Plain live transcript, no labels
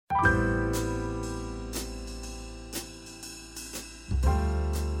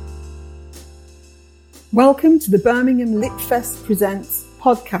Welcome to the Birmingham Litfest Presents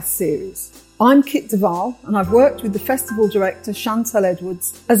podcast series. I'm Kit Duval and I've worked with the festival director Chantal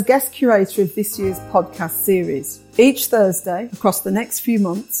Edwards as guest curator of this year's podcast series. Each Thursday, across the next few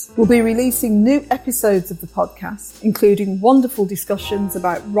months, we'll be releasing new episodes of the podcast, including wonderful discussions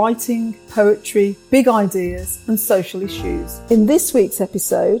about writing, poetry, big ideas and social issues. In this week's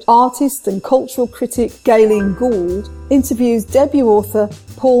episode, artist and cultural critic Gayleen Gould interviews debut author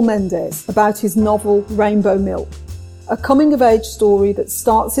Paul Mendes about his novel Rainbow Milk, a coming-of-age story that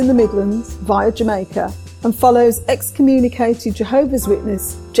starts in the Midlands via Jamaica and follows excommunicated Jehovah's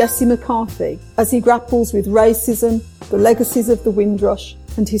Witness Jesse McCarthy as he grapples with racism, the legacies of the Windrush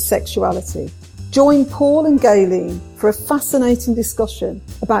and his sexuality. Join Paul and Gayleen for a fascinating discussion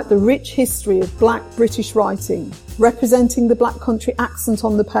about the rich history of Black British writing, representing the Black country accent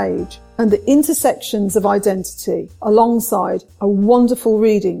on the page and the intersections of identity, alongside a wonderful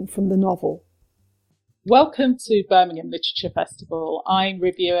reading from the novel. Welcome to Birmingham Literature Festival. I'm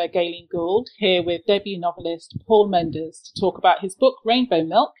reviewer Gayleen Gould, here with debut novelist Paul Mendes to talk about his book Rainbow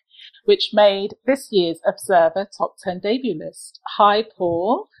Milk, which made this year's Observer Top 10 debut list. Hi,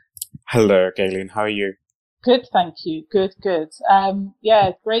 Paul. Hello, Gayleen. How are you? Good, thank you. Good.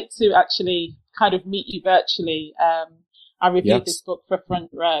 Great to actually kind of meet you virtually. I reviewed this book for Front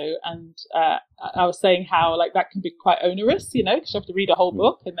Row, and I was saying how that can be quite onerous, because you have to read a whole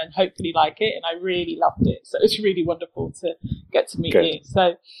book and then hopefully like it. And I really loved it, so it's really wonderful to get to meet you.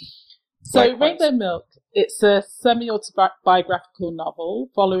 So Rainbow Milk, it's a semi-autobiographical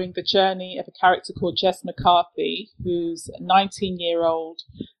novel following the journey of a character called Jess McCarthy, who's a 19-year-old,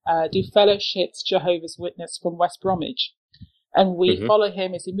 do fellowships Jehovah's Witness from West Bromwich. And we follow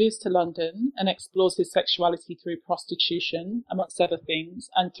him as he moves to London and explores his sexuality through prostitution, amongst other things,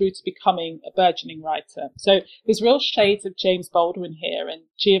 and through to becoming a burgeoning writer. So there's real shades of James Baldwin here, and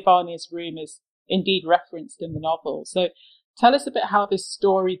Giovanni's Room is indeed referenced in the novel. So tell us a bit how this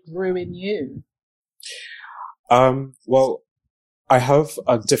story grew in you. Well, I have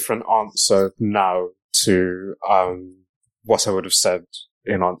a different answer now to what I would have said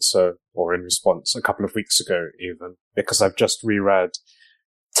in answer or in response a couple of weeks ago even, because I've just reread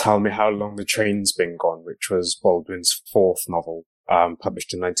Tell Me How Long the Train's Been Gone, which was Baldwin's fourth novel,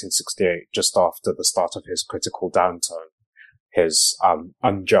 published in 1968, just after the start of his critical downturn, his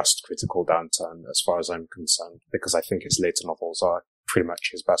unjust critical downturn as far as I'm concerned, because I think his later novels are pretty much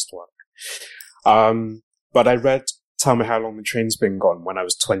his best work. But I read Tell Me How Long the Train's Been Gone when I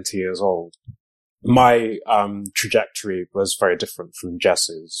was 20 years old. My trajectory was very different from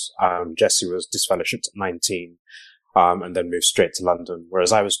Jess's. Jesse was disfellowshipped at 19, and then moved straight to London,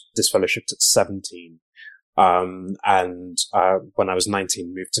 whereas I was disfellowshipped at 17. And when I was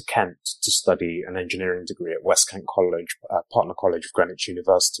 19, moved to Kent to study an engineering degree at West Kent College, partner college of Greenwich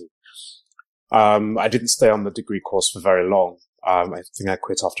University. I didn't stay on the degree course for very long. I think I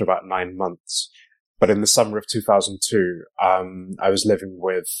quit after about 9 months. But in the summer of 2002, I was living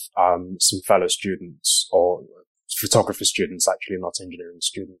with some fellow students, or photography students, actually, not engineering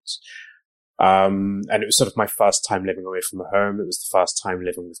students. And it was sort of my first time living away from home. It was the first time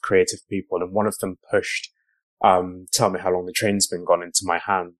living with creative people. And one of them pushed Tell Me How Long the Train's Been Gone into my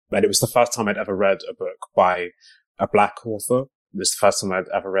hand. And it was the first time I'd ever read a book by a Black author. It was the first time I'd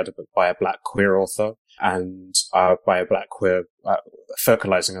ever read a book by a Black queer author, and by a Black queer,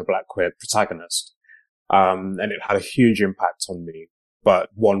 focalizing a Black queer protagonist. And it had a huge impact on me, but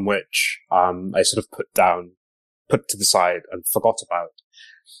one which I sort of put to the side and forgot about.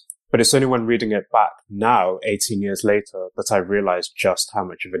 But it's only when reading it back now, 18 years later, that I realized just how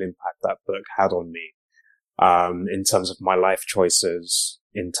much of an impact that book had on me, in terms of my life choices,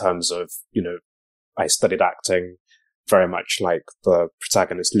 in terms of, I studied acting very much like the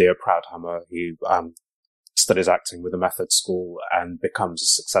protagonist Leo Proudhammer. He studies acting with a method school and becomes a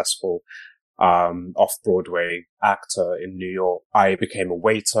successful off-Broadway actor in New York. I became a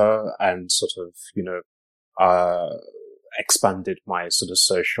waiter and sort of, expanded my sort of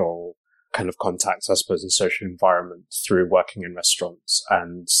social kind of contacts, I suppose, in social environment through working in restaurants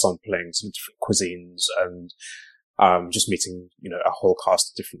and sampling some different cuisines and, just meeting, a whole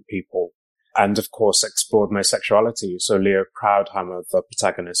cast of different people. And of course, explored my sexuality. So Leo Proudhammer, the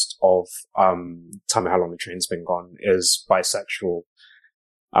protagonist of, Tell Me How Long the Train's Been Gone, is bisexual.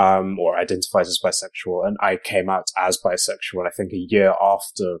 Or identifies as bisexual, and I came out as bisexual, I think, a year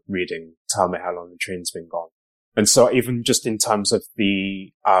after reading Tell Me How Long the Train's Been Gone. And so even just in terms of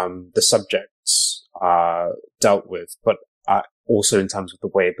the subjects, dealt with, but, also in terms of the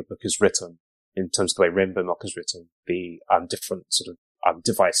way the book is written, in terms of the way Rainbow Milk is written, the, different sort of,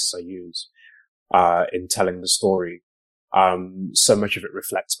 devices I use, in telling the story. So much of it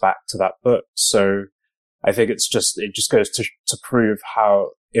reflects back to that book. So I think it just goes to prove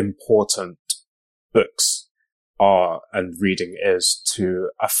how important books are and reading is to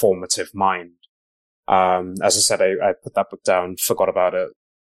a formative mind. As I said, I put that book down, forgot about it.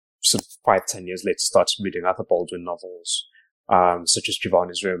 Sort of 5-10 years later, started reading other Baldwin novels, such as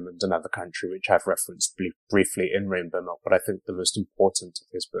Giovanni's Room and Another Country, which I've referenced briefly in Rainbow Milk. But I think the most important of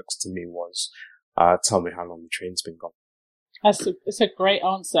his books to me was Tell Me How Long the Train's Been Gone. It's a great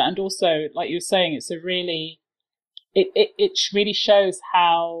answer. And also, like you were saying, it really shows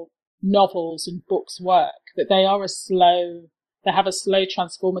how novels and books work, that they have a slow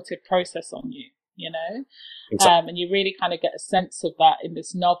transformative process on you, Exactly. And you really kind of get a sense of that in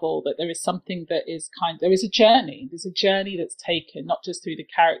this novel, that there is something that there is a journey. There's a journey that's taken, not just through the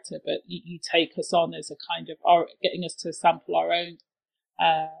character, but you take us on as a kind of, getting us to sample our own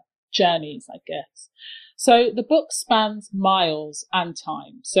journeys, I guess. So the book spans miles and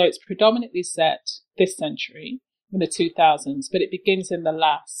time. So it's predominantly set this century, in the 2000s, but it begins in the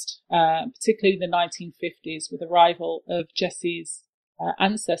last, particularly the 1950s, with the arrival of Jesse's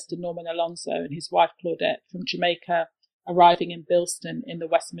ancestor, Norman Alonso, and his wife, Claudette, from Jamaica, arriving in Bilston in the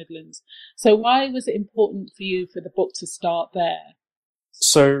West Midlands. So why was it important for you for the book to start there?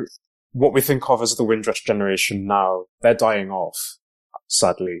 So what we think of as the Windrush generation now, they're dying off,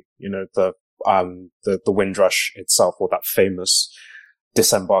 sadly. The Windrush itself, or that famous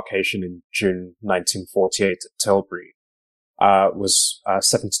disembarkation in June 1948 at Tilbury, was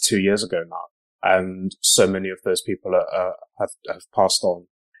 72 years ago now. And so many of those people have passed on.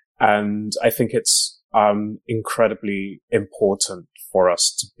 And I think it's incredibly important for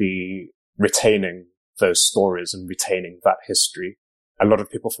us to be retaining those stories and retaining that history. A lot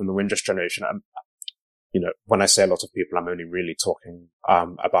of people from the Windrush generation, when I say a lot of people, I'm only really talking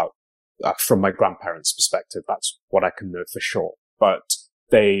about from my grandparents' perspective. That's what I can know for sure. But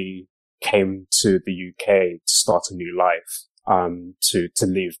they came to the UK to start a new life, to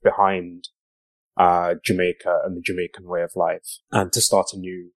leave behind Jamaica and the Jamaican way of life, and to start a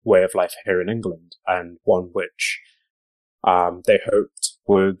new way of life here in England, and one which they hoped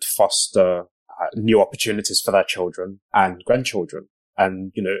would foster new opportunities for their children and grandchildren.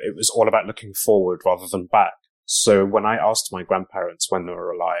 And, it was all about looking forward rather than back. So when I asked my grandparents when they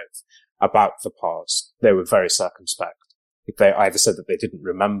were alive about the past, they were very circumspect. They either said that they didn't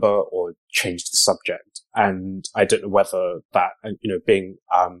remember or changed the subject. And I don't know whether that, being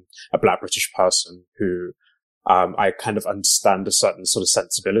a Black British person who I kind of understand a certain sort of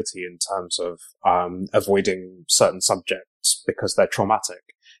sensibility in terms of avoiding certain subjects because they're traumatic.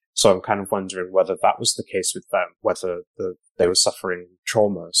 So I'm kind of wondering whether that was the case with them, whether they were suffering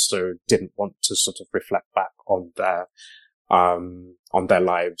trauma, so didn't want to sort of reflect back on their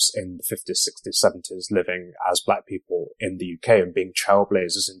lives in the 50s, 60s, 70s, living as Black people in the UK and being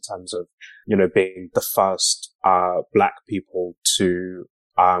trailblazers in terms of, being the first Black people to,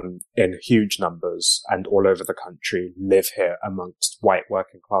 in huge numbers and all over the country, live here amongst white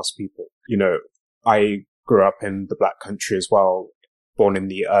working class people. I grew up in the Black country as well, born in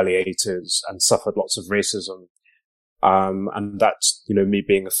the early 80s, and suffered lots of racism. And that's, me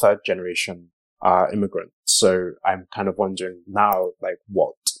being a third generation immigrant. So I'm kind of wondering now,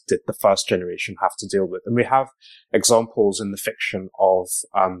 what did the first generation have to deal with? And we have examples in the fiction of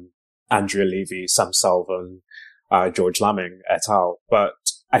Andrea Levy, Sam Selvon, George Lamming et al. But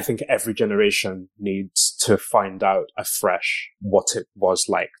I think every generation needs to find out afresh what it was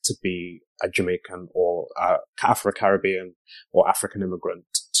like to be a Jamaican or Afro-Caribbean or African immigrant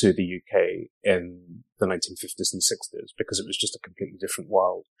to the UK in the 1950s and 60s, because it was just a completely different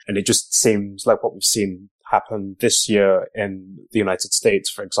world. And it just seems like what we've seen happen this year in the United States,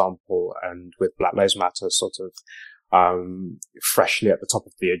 for example, and with Black Lives Matter sort of freshly at the top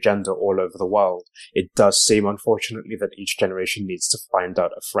of the agenda all over the world. It does seem, unfortunately, that each generation needs to find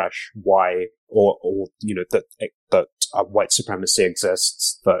out afresh why, or that white supremacy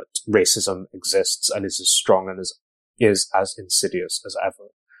exists, that racism exists and is as strong and is as insidious as ever.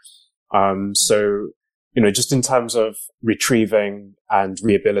 So, just in terms of retrieving and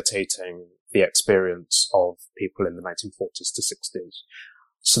rehabilitating the experience of people in the 1940s to 60s,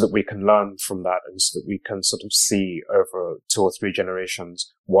 so that we can learn from that and so that we can sort of see over 2 or 3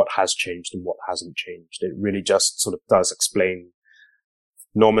 generations what has changed and what hasn't changed. It really just sort of does explain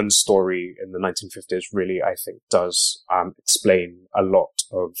Norman's story in the 1950s really, I think, does explain a lot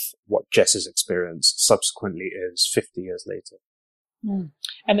of what Jess's experience subsequently is 50 years later. Mm.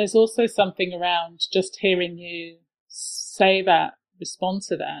 And there's also something around just hearing you say that, respond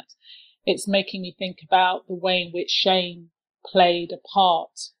to that. It's making me think about the way in which shame played a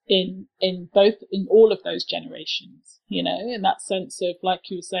part in all of those generations, you know, in that sense of, like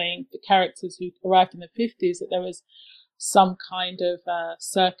you were saying, the characters who arrived in the 50s, that there was some kind of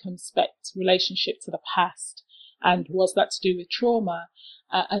circumspect relationship to the past. And was that to do with trauma?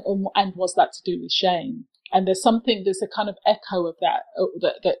 And was that to do with shame? And there's a kind of echo of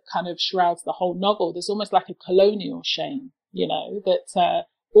that kind of shrouds the whole novel. There's almost like a colonial shame, you know, that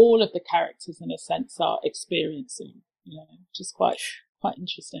all of the characters in a sense are experiencing, you know, which is quite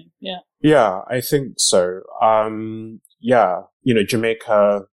interesting. Yeah. Yeah, I think so. Yeah, you know,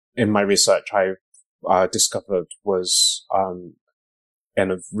 Jamaica, in my research, I discovered was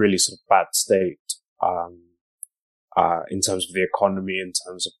in a really sort of bad state in terms of the economy, in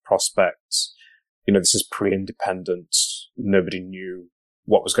terms of prospects. You know, this is pre-independence. Nobody knew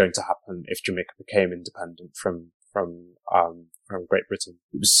what was going to happen if Jamaica became independent from Great Britain.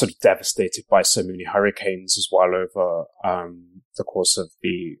 It was sort of devastated by so many hurricanes as well over the course of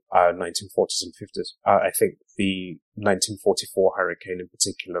the 1940s and 50s. I think the 1944 hurricane in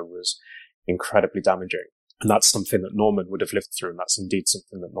particular was incredibly damaging. And that's something that Norman would have lived through, and that's indeed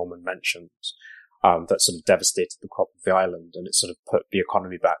something that Norman mentions, that sort of devastated the crop of the island, and it sort of put the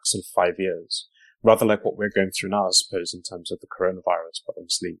economy back sort of 5 years. Rather like what we're going through now, I suppose, in terms of the coronavirus, but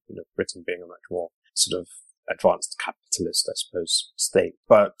obviously, you know, Britain being a much more sort of advanced capitalist, I suppose, state.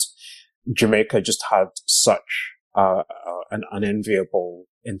 But Jamaica just had such an unenviable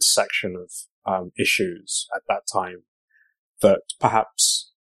intersection of issues at that time that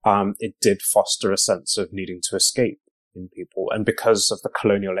perhaps it did foster a sense of needing to escape in people. And because of the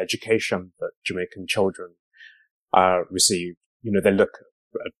colonial education that Jamaican children receive, you know, they look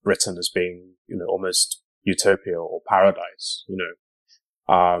at Britain as being, you know, almost utopia or paradise, you know.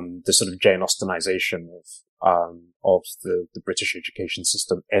 The sort of Jane Austenization of the British education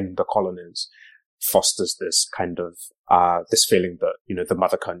system in the colonies fosters this kind of this feeling that, you know, the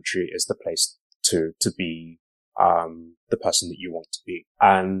mother country is the place to be the person that you want to be.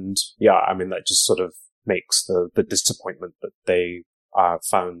 And yeah, I mean, that just sort of makes the disappointment that they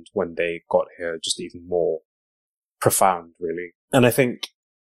found when they got here just even more profound, really. And I think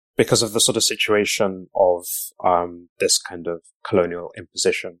because of the sort of situation of this kind of colonial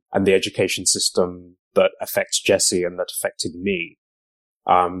imposition and the education system that affects Jessie and that affected me,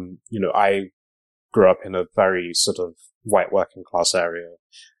 you know, I grew up in a very sort of white working class area.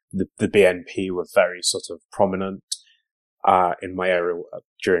 The BNP were very sort of prominent in my area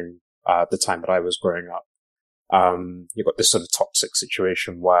during the time that I was growing up. You've got this sort of toxic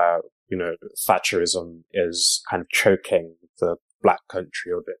situation where, you know, Thatcherism is kind of choking the black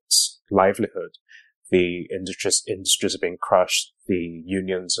country of its livelihood. The industries are being crushed. The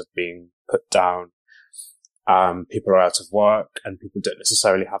unions are being put down. People are out of work, and people don't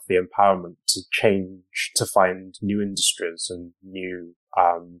necessarily have the empowerment to change, to find new industries and new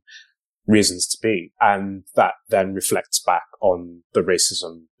reasons to be. And that then reflects back on the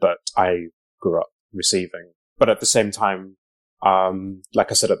racism that I grew up receiving. But at the same time, like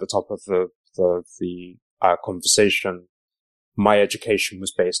I said at the top of the conversation, my education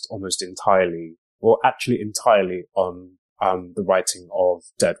was based almost entirely, or actually entirely, on the writing of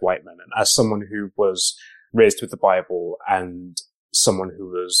dead white men. And as someone who was raised with the Bible and someone who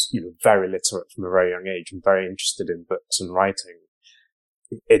was, you know, very literate from a very young age and very interested in books and writing,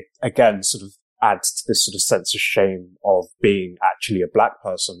 it again sort of adds to this sort of sense of shame of being actually a black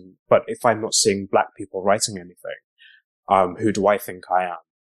person. But if I'm not seeing black people writing anything, who do I think I am?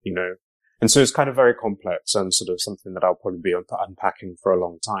 You know? And so it's kind of very complex and sort of something that I'll probably be unpacking for a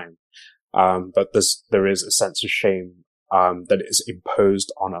long time. But there is a sense of shame, that is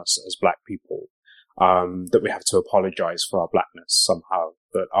imposed on us as black people, that we have to apologize for our blackness somehow,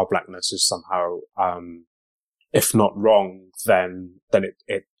 that our blackness is somehow, if not wrong, then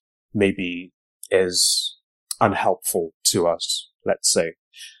it maybe is unhelpful to us, let's say.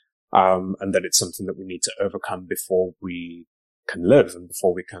 And that it's something that we need to overcome before we can live and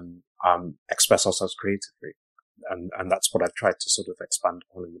before we can, express ourselves creatively. And that's what I've tried to sort of expand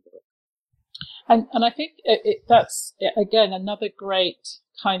upon in the book. And I think that's, again, another great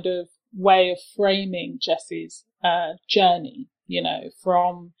kind of way of framing Jessie's journey, you know,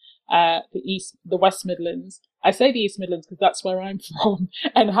 from the West Midlands. I say the East Midlands because that's where I'm from,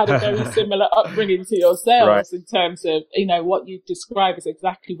 and had a very similar upbringing to yourselves, right, in terms of, you know, what you describe is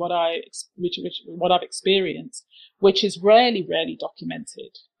exactly what what I've experienced, which is rarely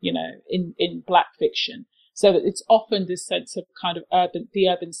documented, you know, in black fiction. So that it's often this sense of kind of the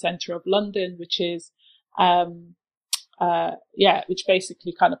urban centre of London, which is, which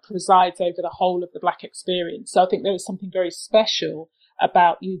basically kind of presides over the whole of the black experience. So I think there is something very special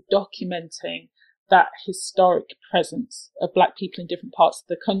about you documenting that historic presence of Black people in different parts of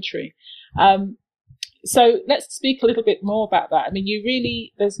the country. So let's speak a little bit more about that. I mean,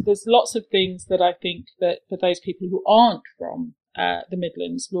 there's lots of things that I think that for those people who aren't from the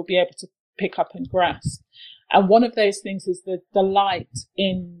Midlands will be able to pick up and grasp. And one of those things is the delight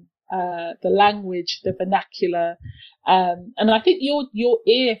in the language, the vernacular, and I think your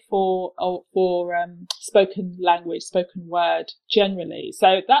ear for spoken language, spoken word generally.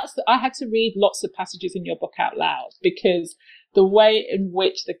 So I had to read lots of passages in your book out loud, because the way in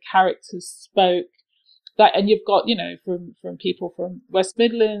which the characters spoke, and you've got, from people from West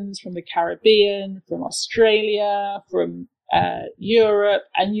Midlands, from the Caribbean, from Australia, from Europe,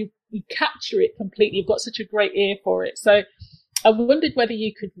 and you capture it completely. You've got such a great ear for it. So I wondered whether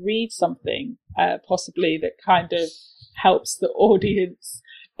you could read something, possibly that kind of helps the audience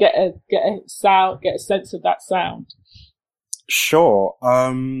get a sense of that sound. Sure.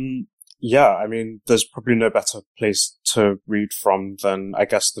 Yeah, I mean, there's probably no better place to read from than, I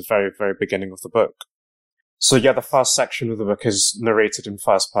guess, the very, very beginning of the book. So yeah, the first section of the book is narrated in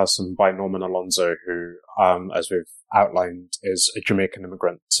first person by Norman Alonso, who, as we've outlined, is a Jamaican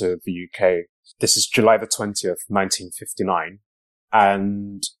immigrant to the UK. This is July the 20th, 1959.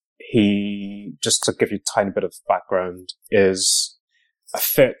 And he, just to give you a tiny bit of background, is a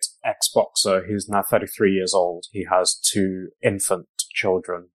fit ex-boxer. He's now 33 years old. He has 2 infant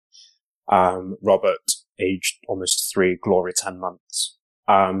children. Robert, aged almost 3, Glory, 10 months.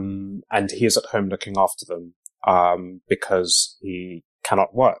 And he is at home looking after them, because he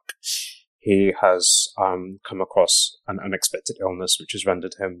cannot work. He has, come across an unexpected illness which has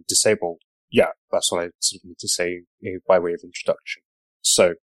rendered him disabled. Yeah, that's what I sort of need to say by way of introduction.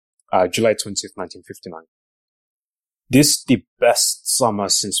 So, July 20th, 1959. This the best summer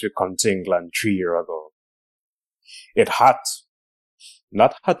since we come to England 3 years ago. It hot.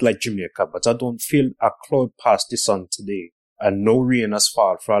 Not hot like Jamaica, but I don't feel a cloud past the sun today, and no rain has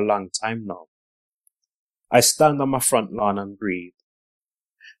fallen for a long time now. I stand on my front lawn and breathe.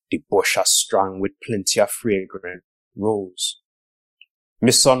 The bush are strong with plenty of fragrant rose. My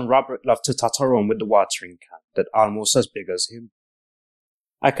son Robert loved to tot around with the watering can that almost as big as him.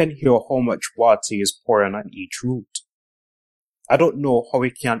 I can hear how much water he is pouring on each root. I don't know how he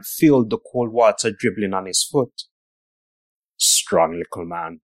can't feel the cold water dribbling on his foot. Strong little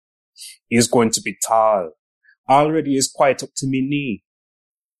man. He is going to be tall. Already is quite up to me knee.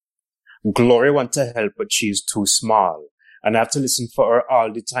 Glory want to help, but she is too small, and I have to listen for her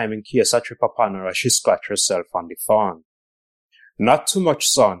all the time in case I trip upon her as she scratch herself on the thorn. Not too much,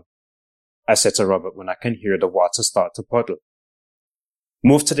 son, I said to Robert when I can hear the water start to puddle.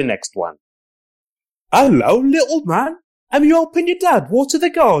 Move to the next one. Hello, little man. Am you helping your dad water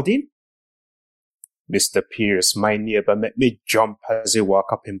the garden? Mr. Pierce, my neighbour, made me jump as he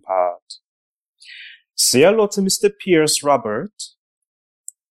walked up in part. Say hello to Mr. Pierce, Robert.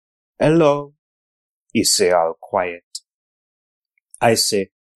 Hello, he say all quiet. I say,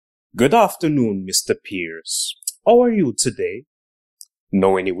 good afternoon, Mr. Pierce. How are you today?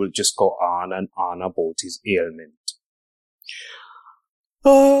 Knowing he will just go on and on about his ailment.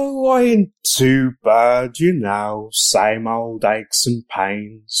 Oh, I ain't too bad, same old aches and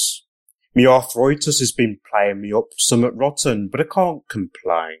pains. Me arthritis has been playing me up somewhat rotten, but I can't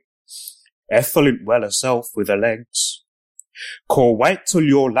complain. Ethel ain't well herself with her legs. Can't wait till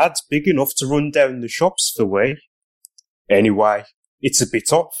your lad's big enough to run down the shops for we. Anyway, it's a bit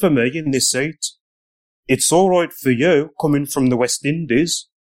hot for me in this heat. It's all right for you, coming from the West Indies.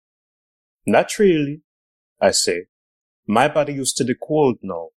 Not really, I say. My body used to the cold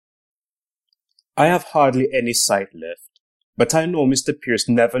now. I have hardly any sight left, but I know Mr. Pierce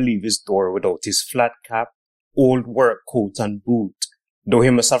never leave his door without his flat cap, old work coat and boot, though he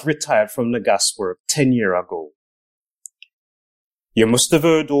must have retired from the gas work 10 years ago. You must have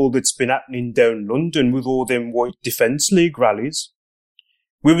heard all that's been happening down London with all them White Defence League rallies.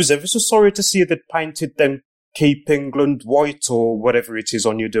 We was ever so sorry to see that painted them Keep England White or whatever it is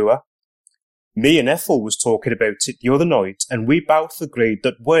on your door. Me and Ethel was talking about it the other night, and we both agreed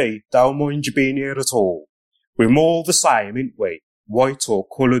that we don't mind you being here at all. We're all the same, ain't we? White or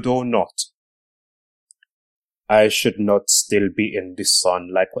coloured or not. I should not still be in the sun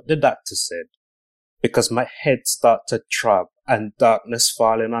like what the doctor said, because my head started to throb and darkness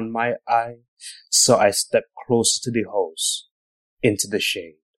falling on my eye, so I stepped closer to the house, into the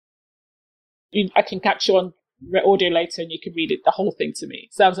shade. I can catch you on audio later and you can read it, the whole thing to me.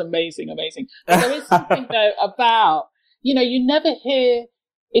 Sounds amazing. But there is something though about, you never hear,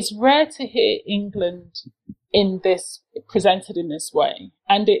 it's rare to hear England in this, presented in this way.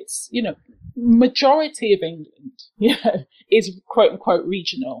 And it's, majority of England, is quote unquote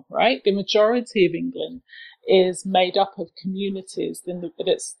regional, right? The majority of England is made up of communities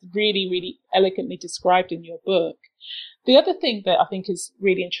that's really, really elegantly described in your book. The other thing that I think is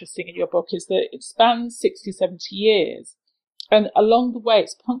really interesting in your book is that it spans 60, 70 years. And along the way,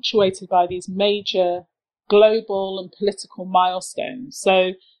 it's punctuated by these major global and political milestones.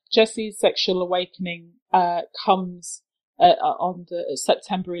 So Jesse's sexual awakening comes on the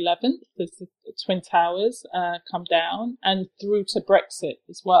September 11th. There's the Twin Towers come down, and through to Brexit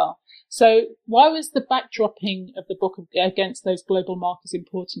as well. So why was the backdropping of the book against those global markers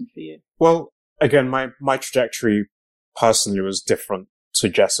important for you? Well, again, my trajectory personally was different to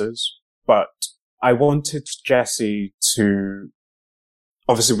Jess's, but I wanted Jesse to,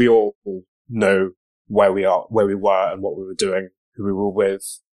 obviously we all know where we were and what we were doing, who we were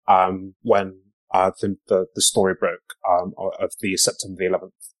with, when the story broke, of the September the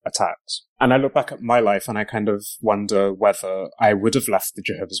 11th attacks. And I look back at my life and I kind of wonder whether I would have left the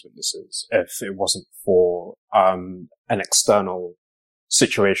Jehovah's Witnesses if it wasn't for, an external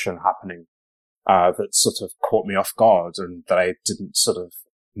situation happening, that sort of caught me off guard and that I didn't sort of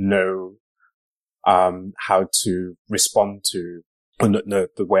know, how to respond to, or know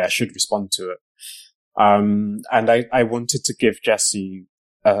the way I should respond to it. And I wanted to give Jesse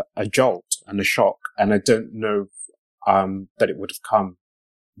a jolt and a shock, and I don't know that it would have come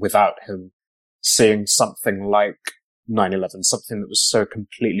without him seeing something like 9/11, something that was so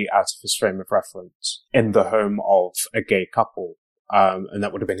completely out of his frame of reference in the home of a gay couple, and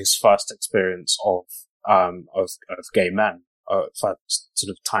that would have been his first experience of gay men, for sort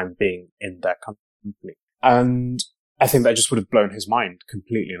of time being in their company. And I think that just would have blown his mind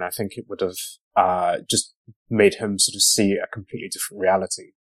completely, and I think it would have just made him sort of see a completely different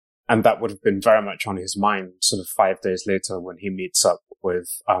reality. And that would have been very much on his mind sort of 5 days later when he meets up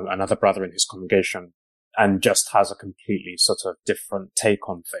with another brother in his congregation and just has a completely sort of different take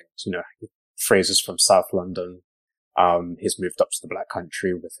on things. You know, phrases from South London. He's moved up to the Black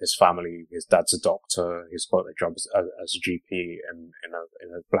Country with his family. His dad's a doctor. He's got a job as a GP in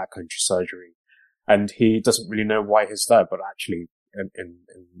a Black Country surgery. And he doesn't really know why he's there, but actually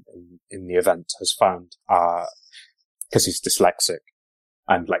in the event has found, because he's dyslexic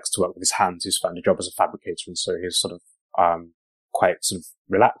and likes to work with his hands, he's found a job as a fabricator. And so he's sort of, quite sort of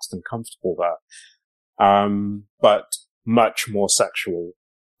relaxed and comfortable there. But much more sexual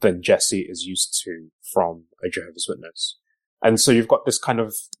than Jesse is used to from a Jehovah's Witness. And so you've got this kind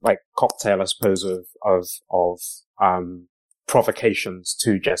of like cocktail, I suppose, of provocations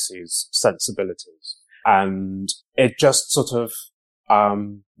to Jesse's sensibilities. And it just sort of,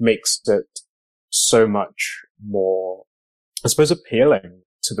 makes it so much more, I suppose, appealing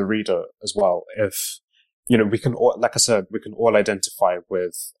to the reader as well. If, you know, we can all, like I said, we can all identify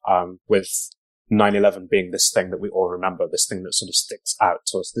with 9/11 being this thing that we all remember, this thing that sort of sticks out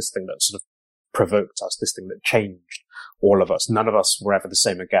to us, this thing that sort of provoked us, this thing that changed all of us. None of us were ever the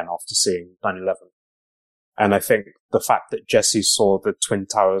same again after seeing 9/11. And I think the fact that Jesse saw the Twin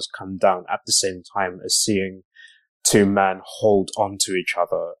Towers come down at the same time as seeing two men hold on to each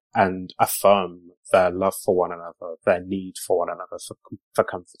other and affirm their love for one another, their need for one another, for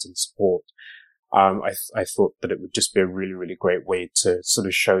comfort and support. I thought that it would just be a really, really great way to sort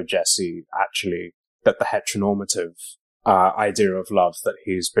of show Jesse actually that the heteronormative, idea of love that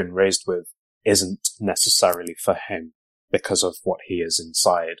he's been raised with isn't necessarily for him because of what he is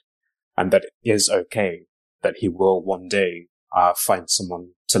inside, and that it is okay, that he will one day, find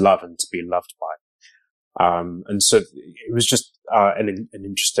someone to love and to be loved by. And so it was just, an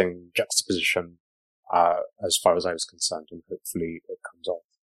interesting juxtaposition, as far as I was concerned, and hopefully it comes off.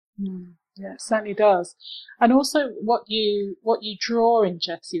 Yeah, it certainly does. And also what you draw in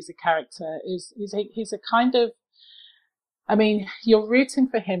Jesse as a character is he's a kind of, I mean, you're rooting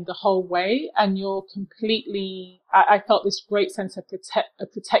for him the whole way, and you're completely, I felt this great sense of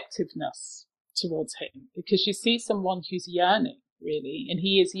protectiveness towards him, because you see someone who's yearning, really, and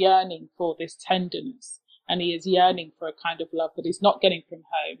he is yearning for this tenderness, and he is yearning for a kind of love that he's not getting from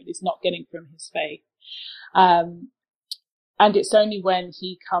home and he's not getting from his faith. And it's only when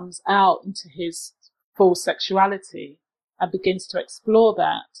he comes out into his full sexuality and begins to explore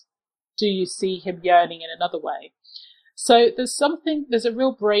that, do you see him yearning in another way. So there's a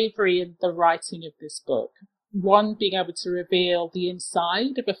real bravery in the writing of this book. One, being able to reveal the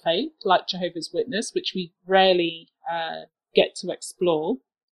inside of a faith like Jehovah's Witness, which we rarely get to explore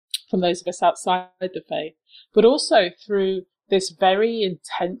from those of us outside the faith, but also through this very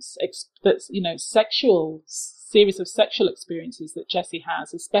intense, series of sexual experiences that Jesse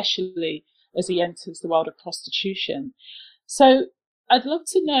has, especially as he enters the world of prostitution. So I'd love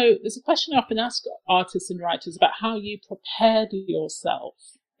to know, there's a question I often ask artists and writers about how you prepared yourself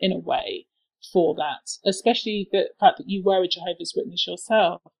in a way for that, especially the fact that you were a Jehovah's Witness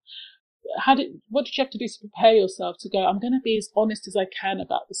yourself. What did you have to do to prepare yourself to go, I'm going to be as honest as I can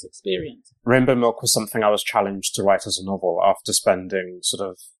about this experience? Rainbow Milk was something I was challenged to write as a novel after spending sort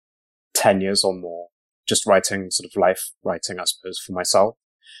of 10 years or more just writing sort of life writing, I suppose, for myself.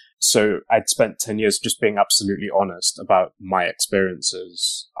 So I'd spent 10 years just being absolutely honest about my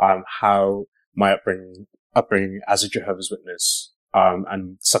experiences, how my upbringing as a Jehovah's Witness,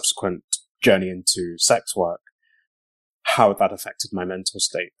 and subsequent journey into sex work, how that affected my mental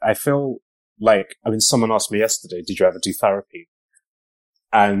state. I feel like, someone asked me yesterday, did you ever do therapy?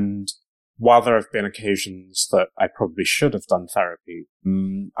 And while there have been occasions that I probably should have done therapy,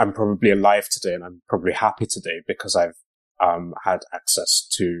 I'm probably alive today and I'm probably happy today because I've had access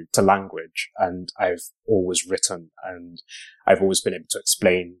to language, and I've always written, and I've always been able to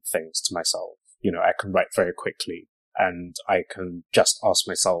explain things to myself. I can write very quickly, and I can just ask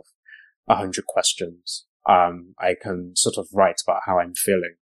myself 100 questions. I can sort of write about how I'm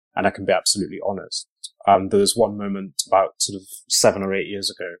feeling, and I can be absolutely honest. There was one moment about sort of 7 or 8 years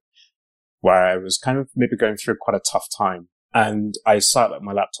ago where I was kind of maybe going through quite a tough time, and I sat at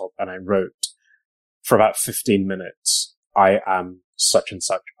my laptop and I wrote for about 15 minutes, I am such and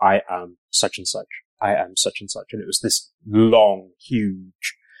such, I am such and such, I am such and such. And it was this long,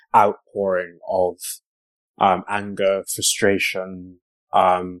 huge outpouring of anger, frustration,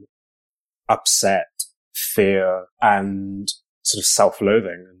 upset, fear, and sort of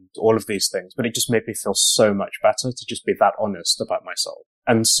self-loathing and all of these things. But it just made me feel so much better to just be that honest about myself.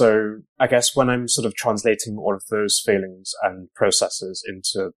 And so I guess when I'm sort of translating all of those feelings and processes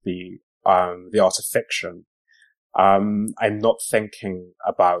into the art of fiction, I'm not thinking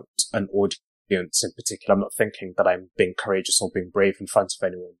about an audience in particular. I'm not thinking that I'm being courageous or being brave in front of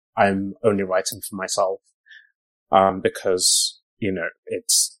anyone. I'm only writing for myself, because,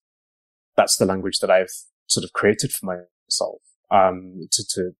 that's the language that I've sort of created for myself,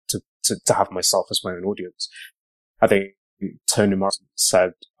 to have myself as my own audience. I think Toni Morrison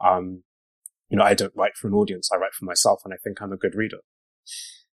said, I don't write for an audience, I write for myself, and I think I'm a good reader.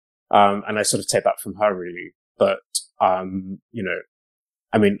 And I sort of take that from her, really. But,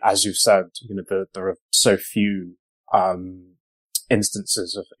 as you've said, there are so few,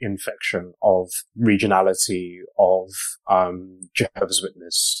 instances in fiction of regionality, of, Jehovah's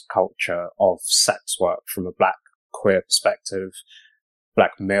Witness culture, of sex work from a black queer perspective,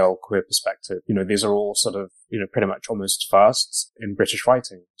 black male queer perspective. These are all sort of, pretty much almost firsts in British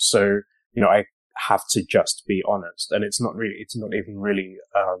writing. So, I have to just be honest. And it's not even really,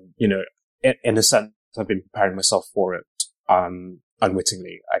 in a sense, I've been preparing myself for it,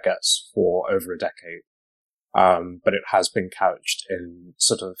 unwittingly, I guess, for over a decade. But it has been couched in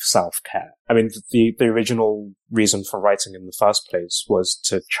sort of self-care. The original reason for writing in the first place was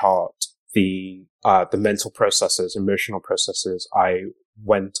to chart the mental processes, emotional processes I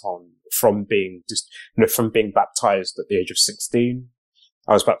went on from being baptized at the age of 16.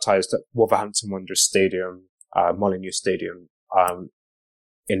 I was baptized at Wolverhampton Wanderers Stadium, Molineux Stadium,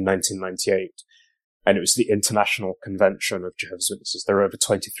 in 1998. And it was the International Convention of Jehovah's Witnesses. There were over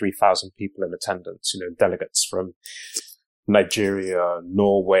 23,000 people in attendance, delegates from Nigeria,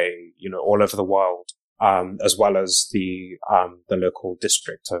 Norway, all over the world, as well as the local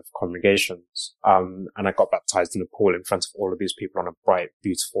district of congregations. And I got baptized in a pool in front of all of these people on a bright,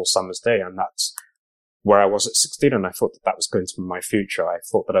 beautiful summer's day. And that's where I was at 16. And I thought that was going to be my future. I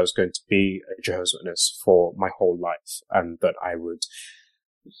thought that I was going to be a Jehovah's Witness for my whole life, and that I would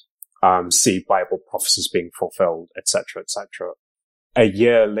see Bible prophecies being fulfilled, etc., etc. A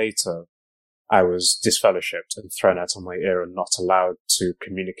year later, I was disfellowshipped and thrown out on my ear and not allowed to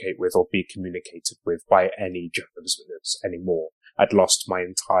communicate with or be communicated with by any Jehovah's Witness anymore. I'd lost my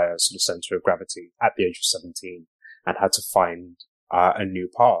entire sort of center of gravity at the age of 17 and had to find a new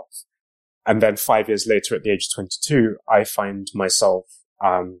path. And then 5 years later, at the age of 22, I find myself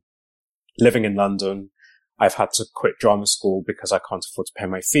living in London. I've had to quit drama school because I can't afford to pay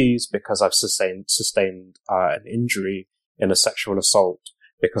my fees, because I've sustained an injury in a sexual assault,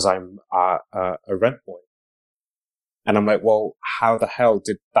 because I'm a rent boy. And I'm like, well, how the hell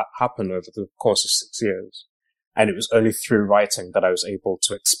did that happen over the course of 6 years? And it was only through writing that I was able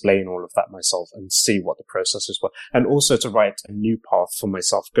to explain all of that myself and see what the processes were, and also to write a new path for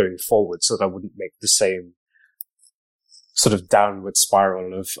myself going forward so that I wouldn't make the same sort of downward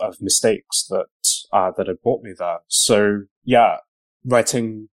spiral of mistakes that had brought me there. So yeah,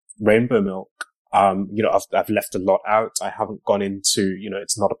 writing Rainbow Milk, I've left a lot out. I haven't gone into,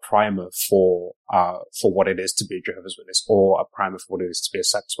 it's not a primer for what it is to be a Jehovah's Witness or a primer for what it is to be a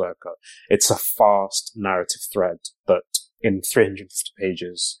sex worker. It's a fast narrative thread that in 350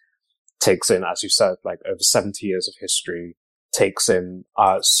 pages takes in, as you said, like over 70 years of history, takes in,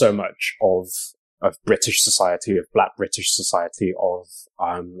 so much of British society, of Black British society, of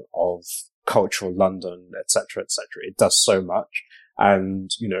cultural London, etc., etc. It does so much.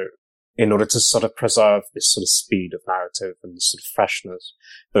 And, in order to sort of preserve this sort of speed of narrative and this sort of freshness,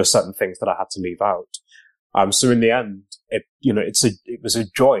 there are certain things that I had to leave out. So in the end, it was a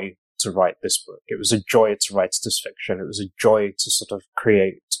joy to write this book. It was a joy to write this fiction. It was a joy to sort of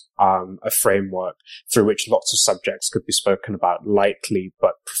create, a framework through which lots of subjects could be spoken about lightly,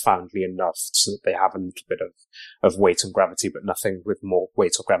 but profoundly enough so that they have a little bit of weight and gravity, but nothing with more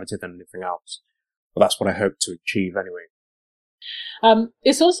weight or gravity than anything else. Well, that's what I hope to achieve anyway.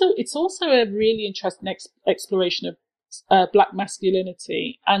 It's also a really interesting exploration of Black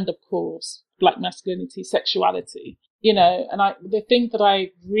masculinity and, of course, Black masculinity, sexuality. And the thing that I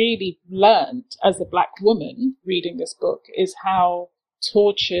really learned as a Black woman reading this book is how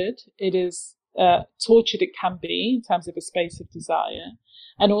tortured it can be in terms of a space of desire,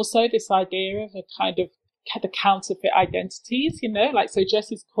 and also this idea of a kind of the counterfeit identities. So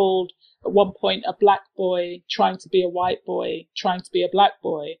Jesse's called at one point a Black boy trying to be a white boy, trying to be a Black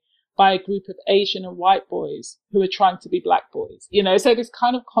boy, by a group of Asian and white boys who are trying to be Black boys. So this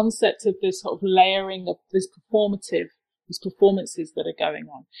kind of concept of this sort of layering of these performances that are going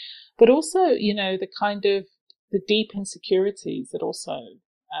on, but also, the kind of the deep insecurities that also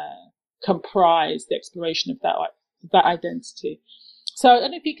comprise the exploration of that identity. So I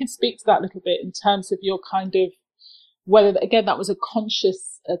don't know if you can speak to that a little bit in terms of your kind of, whether, again, that was a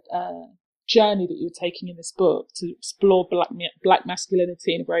conscious journey that you were taking in this book to explore Black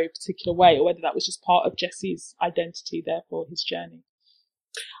masculinity in a very particular way, or whether that was just part of Jesse's identity, therefore his journey.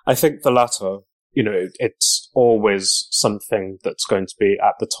 I think the latter. It's always something that's going to be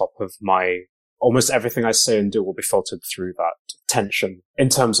at the top of almost everything I say and do will be filtered through that tension in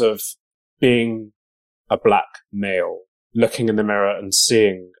terms of being a Black male, looking in the mirror and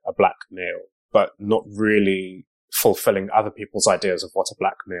seeing a Black male, but not really fulfilling other people's ideas of what a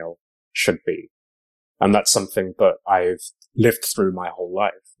Black male should be. And that's something that I've lived through my whole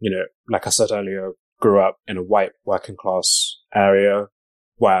life. Like I said earlier, grew up in a white working class area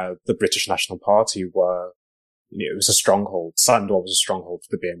where the British National Party it was a stronghold. Sandwell was a stronghold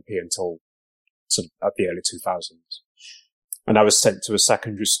for the BNP until sort of at the early 2000s. And I was sent to a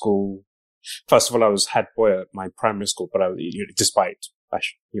secondary school. First of all, I was head boy at my primary school, but despite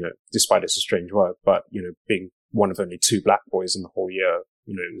it's a strange word, but, being one of only 2 Black boys in the whole year,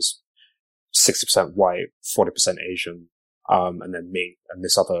 it was 60% white, 40% Asian, and then me and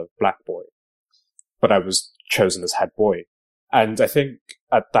this other Black boy. But I was chosen as head boy. And I think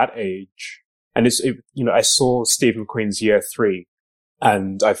at that age, and I saw Stephen Queen's Year 3,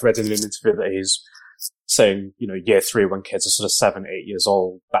 and I've read in an interview that he's saying, Year 3, when kids are sort of 7, 8 years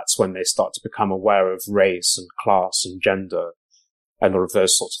old, that's when they start to become aware of race and class and gender and all of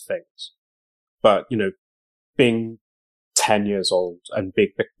those sorts of things. But, being 10 years old and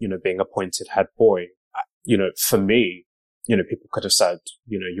being appointed head boy, for me, people could have said,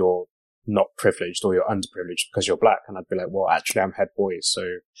 you're not privileged or you're underprivileged because you're Black. And I'd be like, well, actually I'm head boy. So,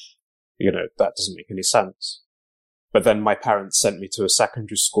 that doesn't make any sense. But then my parents sent me to a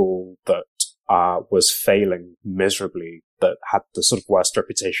secondary school that was failing miserably, that had the sort of worst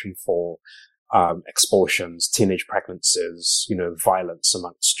reputation for expulsions, teenage pregnancies, violence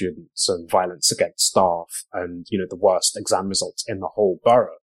amongst students and violence against staff, and, the worst exam results in the whole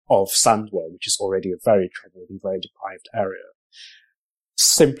borough of Sandwell, which is already a very troubled and very deprived area,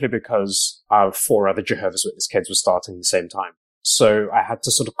 simply because 4 other Jehovah's Witness kids were starting at the same time. So I had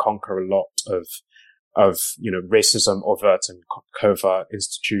to sort of conquer a lot of racism, overt and covert,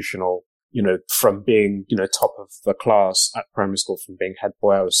 institutional, from being, top of the class at primary school, from being head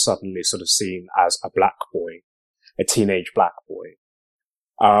boy, I was suddenly sort of seen as a Black boy, a teenage Black boy.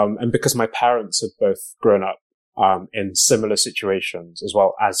 And because my parents had both grown up, in similar situations, as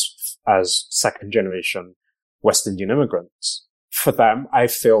well as second generation West Indian immigrants, for them, I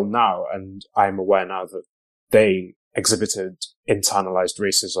feel now, and I'm aware now, that they exhibited internalized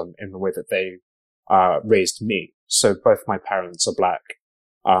racism in the way that they raised me. So both my parents are Black.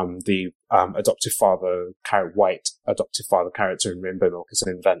 The adoptive father, white adoptive father character in Rainbow Milk is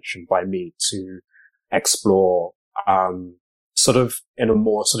an invention by me to explore sort of in a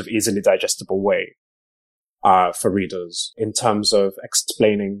more sort of easily digestible way for readers, in terms of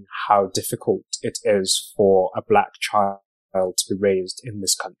explaining how difficult it is for a Black child to be raised in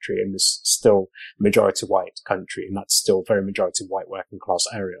this country, in this still majority white country, and that's still very majority white working class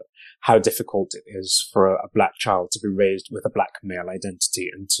area, how difficult it is for a black child to be raised with a black male identity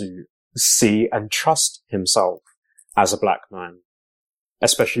and to see and trust himself as a black man,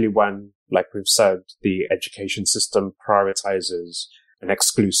 especially when, like we've said, the education system prioritizes an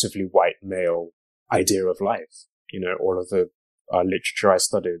exclusively white male idea of life. All of the literature I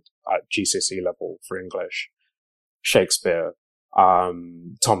studied at GCSE level for English, Shakespeare,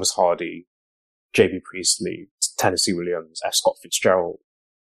 Thomas Hardy, J.B. Priestley, Tennessee Williams, F. Scott Fitzgerald,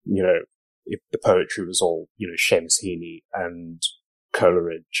 if the poetry was all, Seamus Heaney and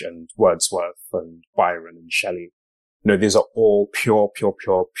Coleridge and Wordsworth and Byron and Shelley. These are all pure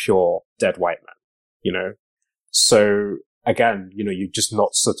dead white men, So again, you're just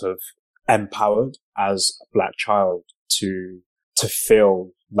not sort of empowered as a black child to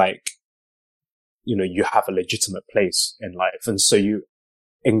feel like, you have a legitimate place in life. And so you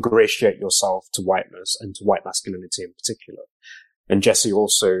ingratiate yourself to whiteness and to white masculinity in particular. And Jesse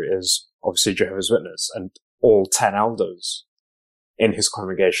also is obviously Jehovah's Witness, and all 10 elders in his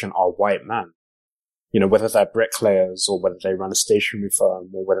congregation are white men. Whether they're bricklayers or whether they run a stationery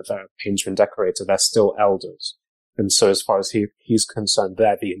firm or whether they're a painter and decorator, they're still elders. And so as far as he's concerned,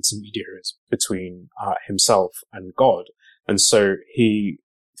 they're the intermediaries between himself and God. And so he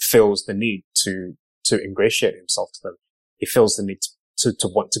feels the need to ingratiate himself to them. He feels the need to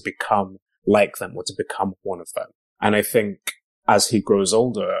want to become like them or to become one of them. And I think as he grows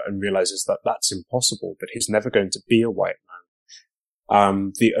older and realizes that that's impossible, that he's never going to be a white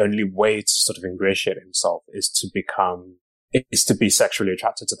man, the only way to sort of ingratiate himself is to be sexually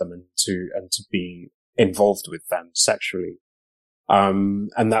attracted to them and to be involved with them sexually.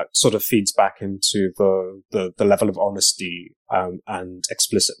 And that sort of feeds back into the level of honesty, and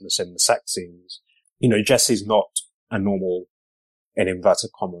explicitness in the sex scenes. Jesse's not a normal, in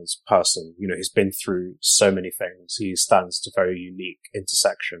inverted commas, person. He's been through so many things. He stands to very unique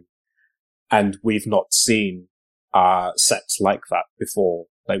intersection. And we've not seen, sex like that before.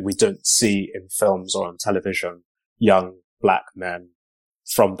 Like, we don't see in films or on television young black men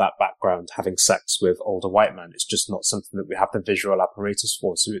from that background having sex with older white men. It's just not something that we have the visual apparatus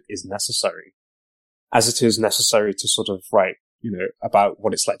for, so it is necessary. As it is necessary to sort of write, about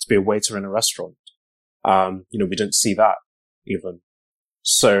what it's like to be a waiter in a restaurant. We don't see that even.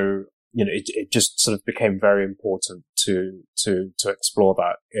 So, it just sort of became very important to explore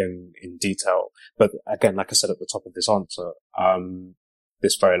that in detail. But again, like I said at the top of this answer,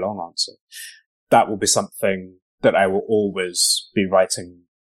 this very long answer, that will be something that I will always be writing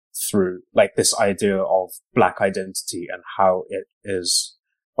through, like this idea of black identity and how it is,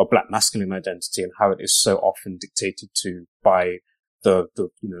 or black masculine identity, and how it is so often dictated to by the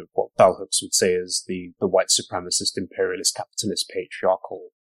what bell hooks would say is the white supremacist, imperialist, capitalist, patriarchal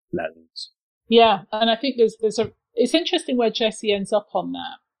lens. Yeah. And I think it's interesting where Jesse ends up on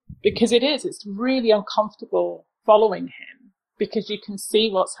that, because it's really uncomfortable following him, because you can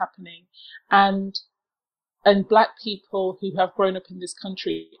see what's happening, and black people who have grown up in this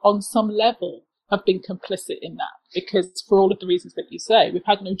country on some level have been complicit in that, because for all of the reasons that you say, we've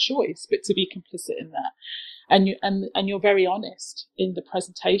had no choice but to be complicit in that. And you're very honest in the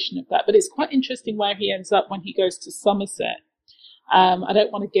presentation of that. But it's quite interesting where he ends up when he goes to Somerset. I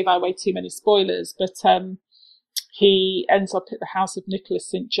don't want to give away too many spoilers, but he ends up at the house of Nicholas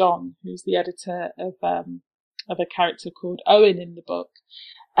St. John, who's the editor of a character called Owen in the book.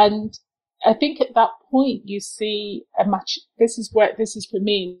 And I think at that point you see a match. This is for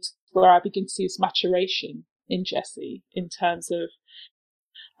me where I begin to see this maturation in Jesse, in terms of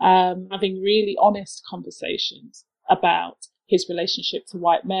having really honest conversations about his relationship to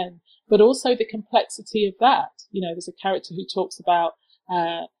white men, but also the complexity of that. There's a character who talks about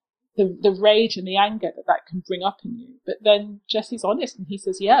the rage and the anger that can bring up in you. But then Jesse's honest and he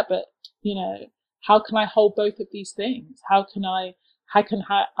says, yeah, but how can I hold both of these things? How can I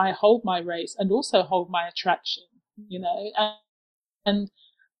hold my race and also hold my attraction? And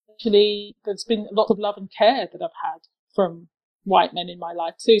actually there's been lots of love and care that I've had from white men in my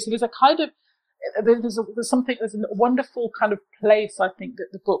life too. So there's a kind of, there's a wonderful kind of place, I think, that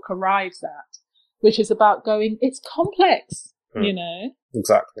the book arrives at, which is about going, it's complex,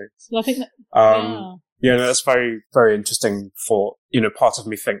 Exactly. So I think that, that's very, very interesting for, part of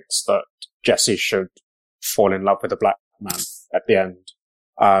me thinks that Jesse should fall in love with a black man at the end.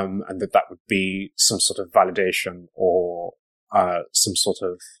 And that would be some sort of validation or, some sort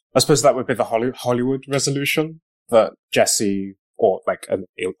of, I suppose that would be the Hollywood resolution that Jesse, or like an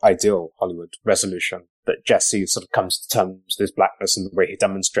ideal Hollywood resolution that Jesse sort of comes to terms with his blackness, and the way he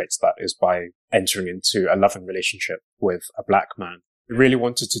demonstrates that is by entering into a loving relationship with a black man. I really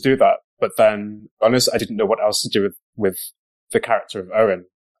wanted to do that, but then, honestly, I didn't know what else to do with the character of Owen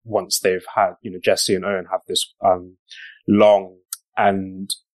once they've had, Jesse and Owen have this long and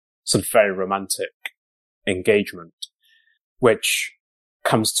sort of very romantic engagement, which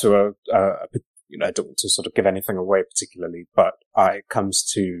comes to I don't want to sort of give anything away particularly, but it comes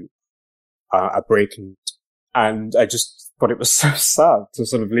to a breaking, and I just thought it was so sad to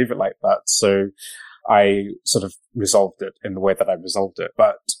sort of leave it like that. So I sort of resolved it in the way that I resolved it.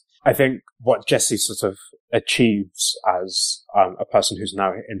 But I think what Jesse sort of achieves as a person who's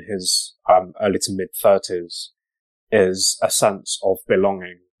now in his early to mid 30s is a sense of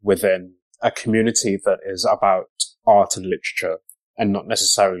belonging within a community that is about art and literature and not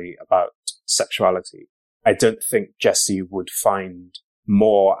necessarily about sexuality. I don't think Jesse would find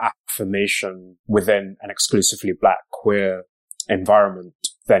more affirmation within an exclusively black queer environment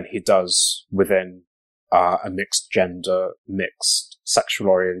than he does within a mixed gender, mixed sexual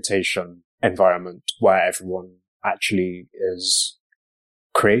orientation environment where everyone actually is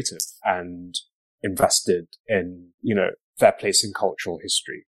creative and invested in, their place in cultural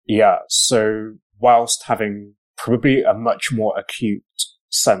history. Yeah. So whilst having probably a much more acute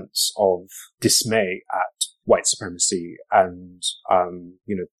sense of dismay at white supremacy and,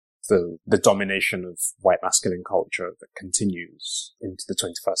 the domination of white masculine culture that continues into the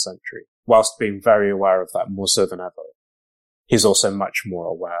 21st century, whilst being very aware of that more so than ever, he's also much more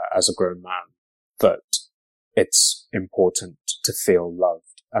aware as a grown man that it's important to feel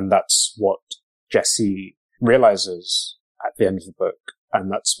loved. And that's what Jesse realizes at the end of the book. And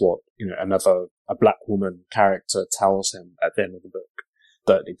that's what, a black woman character tells him at the end of the book,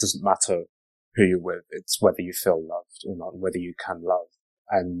 that it doesn't matter who you're with, it's whether you feel loved or not, and whether you can love.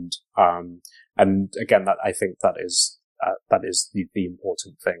 And again, that I think that is the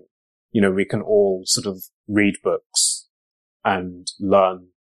important thing. We can all sort of read books and learn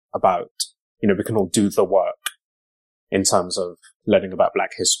about, we can all do the work in terms of learning about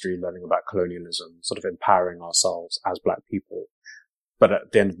black history, learning about colonialism, sort of empowering ourselves as black people. But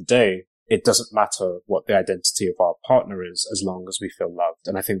at the end of the day, it doesn't matter what the identity of our partner is as long as we feel loved.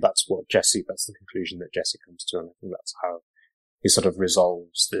 And I think that's the conclusion that Jesse comes to. And I think that's how he sort of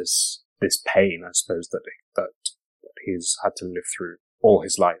resolves this pain, I suppose, that he's had to live through all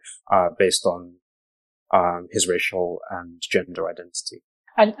his life, based on, his racial and gender identity.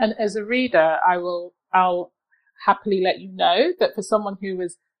 And as a reader, I'll happily let you know that for someone who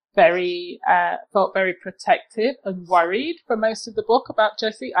was felt very protective and worried for most of the book about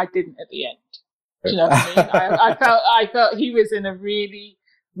Jesse, I didn't at the end. Do you know what I mean? I felt he was in a really,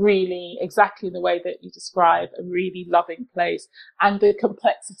 really, exactly the way that you describe, a really loving place, and the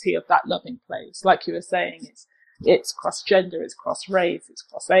complexity of that loving place. Like you were saying, it's cross-gender, it's cross-race, it's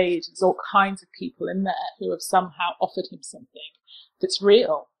cross-age, there's all kinds of people in there who have somehow offered him something that's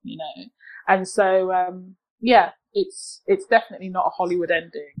real, And so, it's definitely not a Hollywood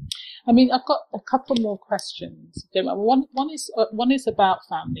ending. I mean, I've got a couple more questions. One is about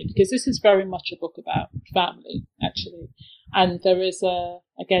family, because this is very much a book about family, actually. And there is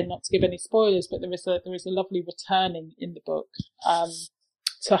again, not to give any spoilers, but there is a lovely returning in the book,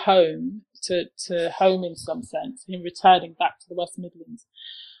 to home in some sense, him returning back to the West Midlands.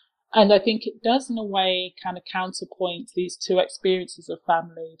 And I think it does, in a way, kind of counterpoint these two experiences of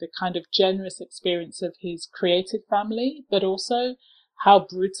family, the kind of generous experience of his creative family, but also how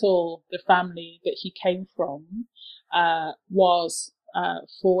brutal the family that he came from was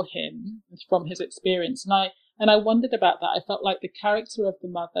for him from his experience. And I wondered about that. I felt like the character of the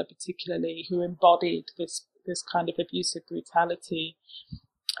mother, particularly, who embodied this kind of abusive brutality.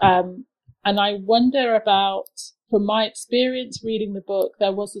 And I wonder about, from my experience reading the book,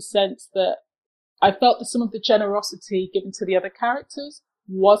 there was a sense that I felt that some of the generosity given to the other characters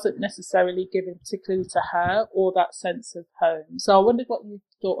wasn't necessarily given particularly to her, or that sense of home. So I wondered what you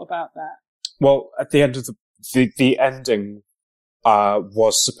thought about that. Well, at the end of the ending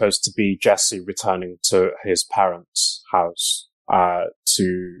was supposed to be Jesse returning to his parents' house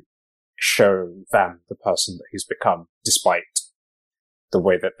to show them the person that he's become, despite the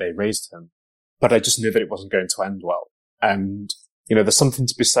way that they raised him. But I just knew that it wasn't going to end well. And, there's something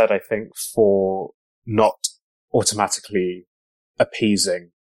to be said, I think, for not automatically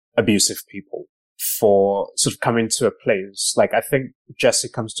appeasing abusive people, for sort of coming to a place, like, I think Jesse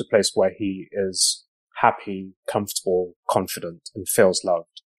comes to a place where he is happy, comfortable, confident, and feels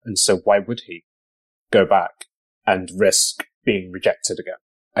loved. And so why would he go back and risk being rejected again?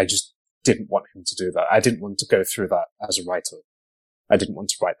 I just didn't want him to do that. I didn't want to go through that as a writer. I didn't want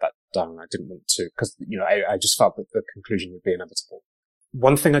to write done. I didn't want to, because, I just felt that the conclusion would be inevitable.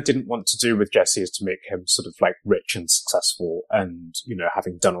 One thing I didn't want to do with Jesse is to make him sort of like rich and successful and,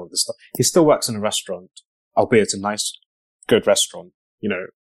 having done all this stuff. He still works in a restaurant, albeit a nice, good restaurant,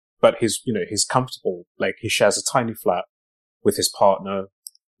 but he's comfortable. Like, he shares a tiny flat with his partner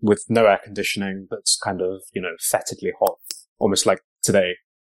with no air conditioning that's kind of, fetidly hot, almost like today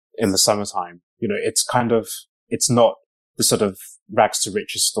in the summertime. It's not the sort of rags to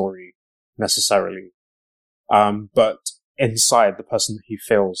riches story necessarily. But inside, the person that he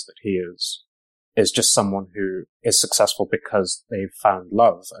feels that he is just someone who is successful because they've found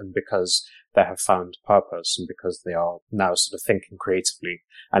love and because they have found purpose and because they are now sort of thinking creatively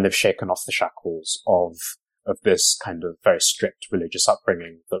and they've shaken off the shackles of this kind of very strict religious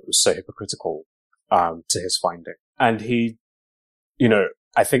upbringing that was so hypocritical, to his finding. And he,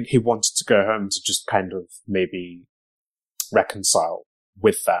 I think he wanted to go home to just kind of maybe reconcile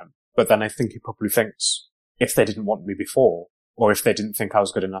with them. But then I think he probably thinks, if they didn't want me before, or if they didn't think I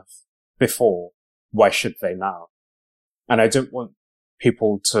was good enough before, why should they now? And I don't want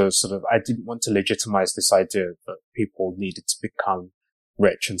people to I didn't want to legitimize this idea that people needed to become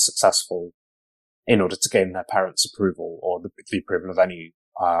rich and successful in order to gain their parents' approval or the approval of any,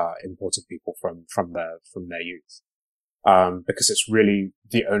 important people from their youth. Because it's really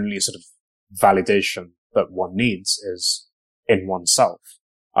the only sort of validation that one needs is in oneself,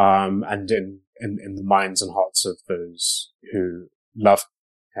 and in the minds and hearts of those who love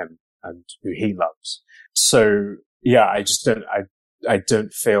him and who he loves. So yeah, I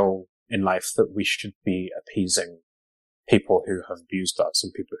don't feel in life that we should be appeasing people who have abused us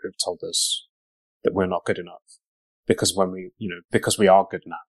and people who have told us that we're not good enough. Because because we are good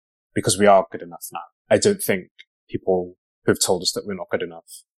enough now. I don't think people who've told us that we're not good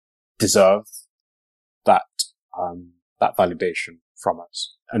enough deserve that validation from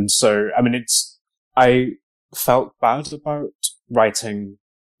us. And so, I felt bad about writing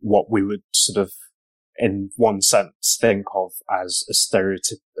what we would sort of, in one sense, think of as a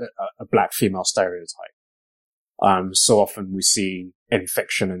stereotype, a black female stereotype. So often we see in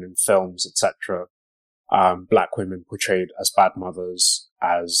fiction and in films, etc., black women portrayed as bad mothers,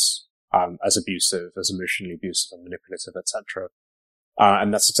 as abusive, as emotionally abusive and manipulative, etc.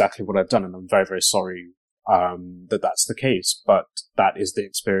 And that's exactly what I've done. And I'm very, very sorry, that that's the case. But that is the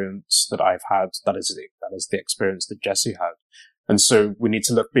experience that I've had. That is the experience that Jesse had. And so we need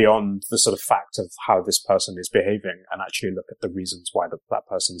to look beyond the sort of fact of how this person is behaving and actually look at the reasons why that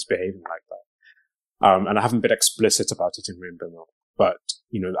person is behaving like that. And I haven't been explicit about it in Rainbow Milk, but,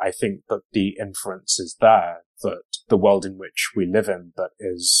 I think that the inference is there that the world in which we live in that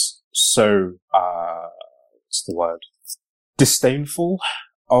is so, what's the word? Disdainful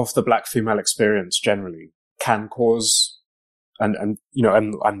of the black female experience generally can cause, and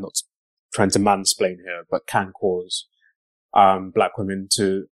I'm not trying to mansplain here, but can cause, black women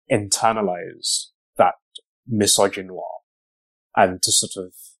to internalize that misogynoir and to sort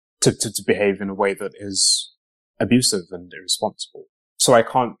of, to behave in a way that is abusive and irresponsible. So I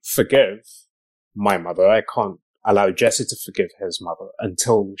can't forgive my mother. I can't allow Jesse to forgive his mother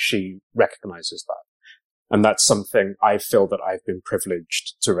until she recognizes that. And that's something I feel that I've been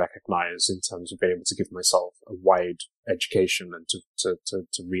privileged to recognize in terms of being able to give myself a wide education and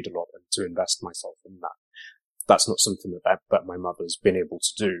to read a lot and to invest myself in that. That's not something that my mother's been able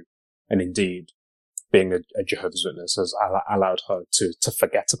to do. And indeed, being a Jehovah's Witness has allowed her to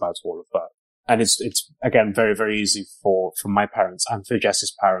forget about all of that. And it's again, very, very easy for my parents and for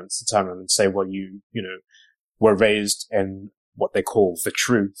Jesse's parents to turn around and say, well, you were raised in what they call the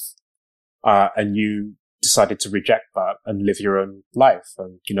truth, and you decided to reject that and live your own life.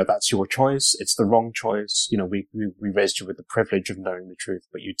 And, that's your choice. It's the wrong choice. We raised you with the privilege of knowing the truth,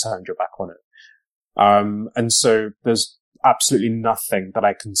 but you turned your back on it. And so there's absolutely nothing that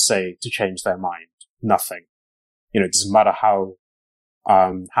I can say to change their mind. Nothing. It doesn't matter how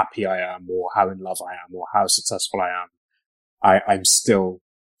happy I am or how in love I am or how successful I am. I'm still,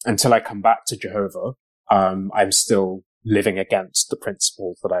 until I come back to Jehovah, I'm still living against the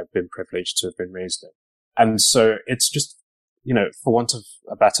principles that I've been privileged to have been raised in. And so it's just, for want of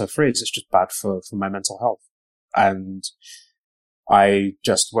a better phrase, it's just bad for my mental health. And I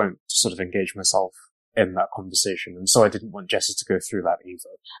just won't sort of engage myself in that conversation. And so I didn't want Jesse to go through that either.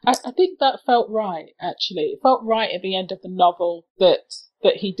 I think that felt right, actually. It felt right at the end of the novel that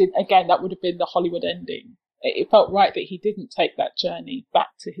he did, again, that would have been the Hollywood ending. It felt right that he didn't take that journey back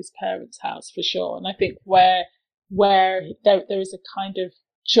to his parents' house, for sure. And I think where there is a kind of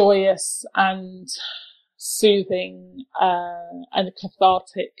joyous and soothing, and a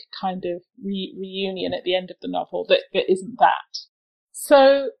cathartic kind of reunion at the end of the novel that isn't that.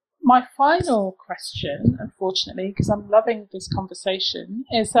 So my final question, unfortunately, because I'm loving this conversation,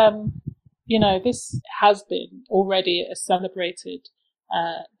 is, this has been already a celebrated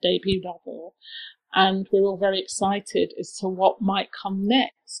debut novel, and we're all very excited as to what might come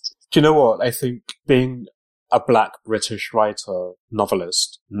next. Do you know what? I think being a Black British writer,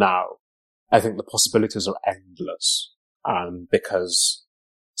 novelist now, I think the possibilities are endless, because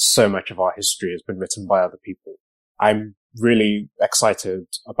so much of our history has been written by other people. I'm really excited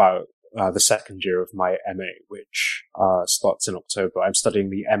about the second year of my MA, which starts in October. I'm studying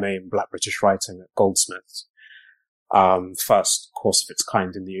the MA in Black British Writing at Goldsmiths, first course of its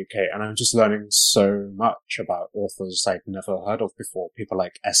kind in the UK, and I'm just learning so much about authors I'd never heard of before. People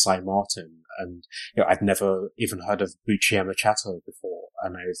like S.I. Martin, and I'd never even heard of Buchiema Chatto before,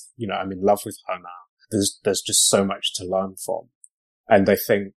 and I'm in love with her now. There's just so much to learn from, and I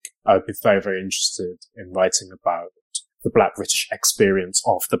think I'd be very, very interested in writing about the Black British experience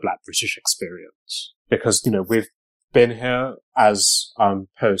of the Black British experience, because we've been here as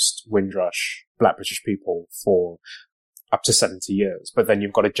post Windrush Black British people for up to 70 years, but then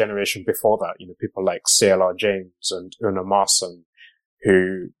you've got a generation before that, people like C.L.R. James and Una Marson,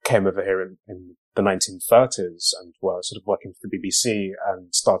 who came over here in the 1930s and were sort of working for the BBC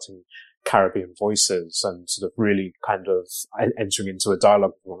and starting Caribbean Voices and sort of really kind of entering into a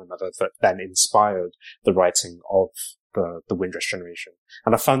dialogue with one another that then inspired the writing of the Windrush generation.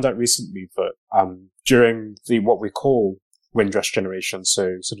 And I found out recently that during what we call Windrush generation,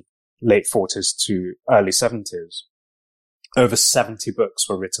 so sort of late 40s to early 70s, over 70 books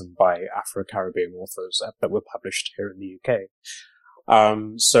were written by Afro-Caribbean authors that were published here in the UK.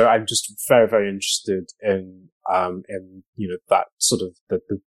 So I'm just very, very interested in that sort of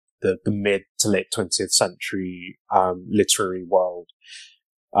the mid to late 20th century literary world,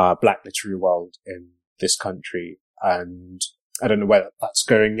 Black literary world in this country. And I don't know where that's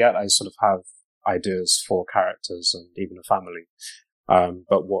going yet. I sort of have ideas for characters and even a family.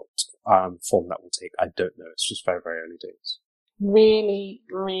 But what form that will take, I don't know. It's just very, very early days. Really,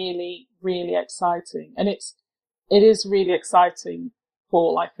 really, really exciting. And it is really exciting,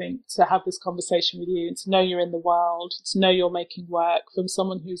 Paul, I think, to have this conversation with you and to know you're in the world, to know you're making work from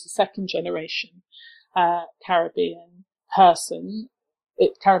someone who's a second generation Caribbean person,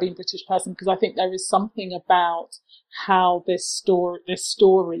 Caribbean British person, because I think there is something about how this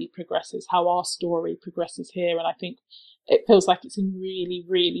story progresses, how our story progresses here. And I think it feels like it's in really,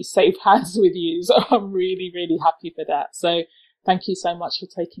 really safe hands with you. So I'm really, really happy for that. So thank you so much for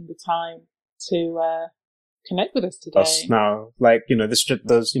taking the time to connect with us today. Us now,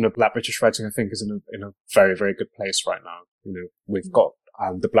 there's Black British writing, I think, is in a very, very good place right now. We've got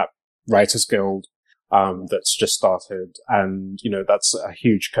the Black Writers Guild that's just started, and that's a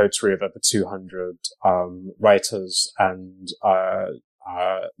huge coterie of over 200 writers and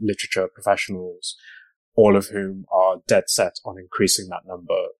literature professionals, all of whom are dead set on increasing that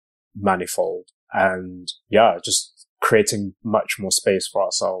number manifold, and just creating much more space for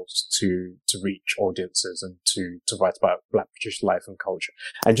ourselves to reach audiences and to write about Black British life and culture,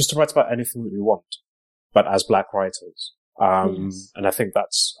 and just to write about anything that we want, but as Black writers. Yes. And I think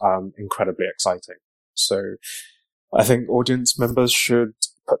that's incredibly exciting. So I think audience members should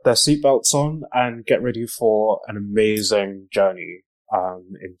put their seatbelts on and get ready for an amazing journey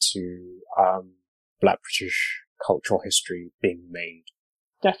into Black British cultural history being made.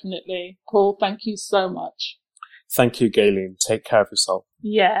 Definitely. Paul, thank you so much. Thank you, Gayleen. Take care of yourself.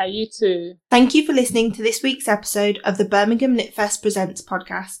 Yeah, you too. Thank you for listening to this week's episode of the Birmingham Litfest Presents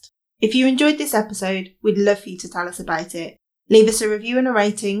podcast. If you enjoyed this episode, we'd love for you to tell us about it. Leave us a review and a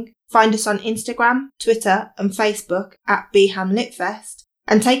rating. Find us on Instagram, Twitter and Facebook at BHAM Litfest,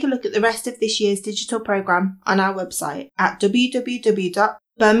 and take a look at the rest of this year's digital programme on our website at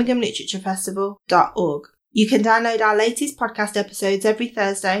www.birminghamliteraturefestival.org. You can download our latest podcast episodes every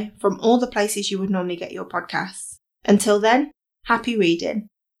Thursday from all the places you would normally get your podcasts. Until then, happy reading.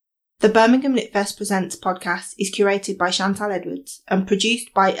 The Birmingham Litfest Presents podcast is curated by Chantal Edwards and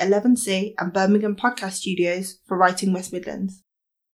produced by 11C and Birmingham Podcast Studios for Writing West Midlands.